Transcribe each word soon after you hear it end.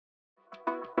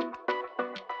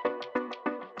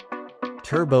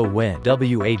Turbowin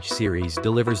WH series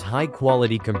delivers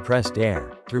high-quality compressed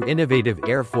air through innovative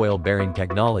airfoil bearing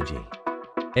technology,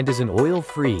 and is an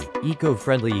oil-free,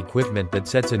 eco-friendly equipment that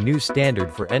sets a new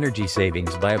standard for energy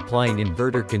savings by applying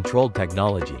inverter-controlled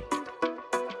technology.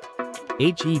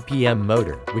 HEPM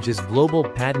motor, which is global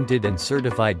patented and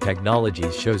certified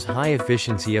technologies, shows high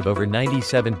efficiency of over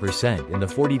 97% in the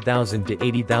 40,000 to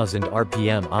 80,000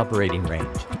 RPM operating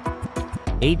range.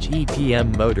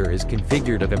 HEPM motor is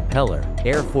configured of impeller,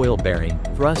 airfoil bearing,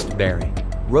 thrust bearing,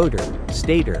 rotor,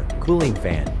 stator, cooling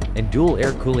fan, and dual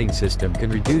air cooling system can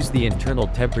reduce the internal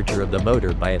temperature of the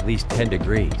motor by at least 10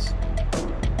 degrees.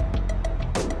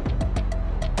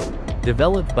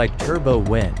 Developed by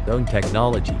Turbowin own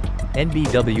technology,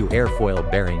 NBW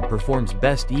airfoil bearing performs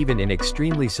best even in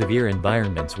extremely severe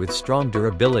environments with strong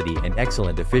durability and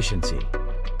excellent efficiency.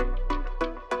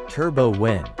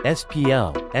 Turbowin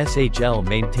SPL SHL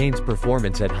maintains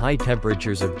performance at high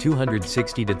temperatures of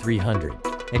 260 to 300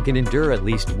 and can endure at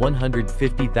least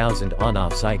 150,000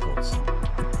 on-off cycles.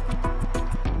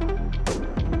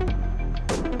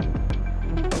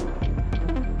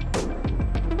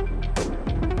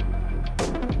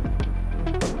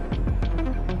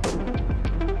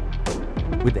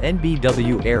 With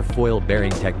NBW airfoil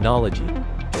bearing technology,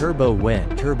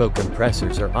 Turbowin turbo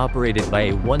compressors are operated by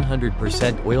a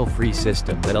 100% oil-free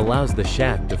system that allows the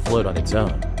shaft to float on its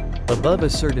own above a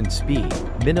certain speed,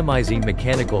 minimizing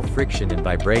mechanical friction and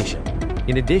vibration.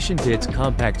 In addition to its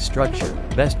compact structure,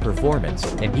 best performance,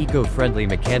 and eco-friendly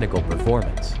mechanical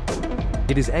performance,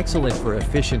 it is excellent for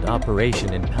efficient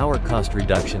operation and power cost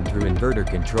reduction through inverter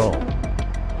control.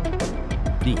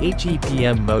 The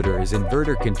HEPM motor is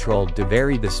inverter controlled to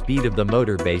vary the speed of the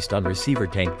motor based on receiver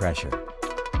tank pressure,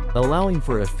 allowing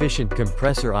for efficient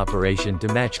compressor operation to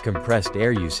match compressed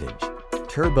air usage.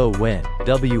 Turbowin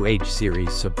WH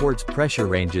series supports pressure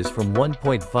ranges from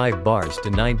 1.5 bars to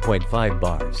 9.5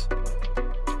 bars.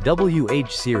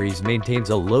 WH series maintains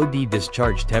a low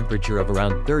discharge temperature of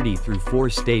around 30 through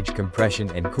 4-stage compression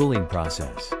and cooling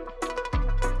process.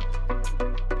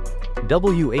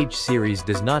 WH series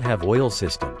does not have oil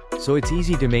system, so it's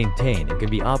easy to maintain and can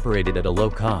be operated at a low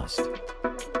cost.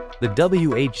 The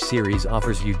WH series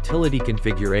offers utility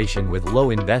configuration with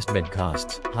low investment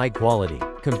costs, high quality,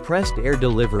 compressed air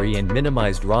delivery and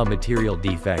minimized raw material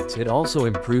defects. It also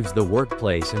improves the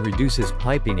workplace and reduces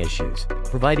piping issues,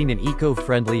 providing an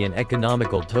eco-friendly and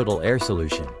economical total air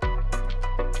solution.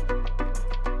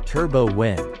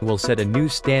 Turbowin will set a new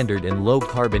standard in low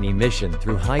carbon emission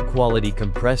through high-quality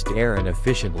compressed air and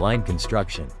efficient line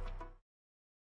construction.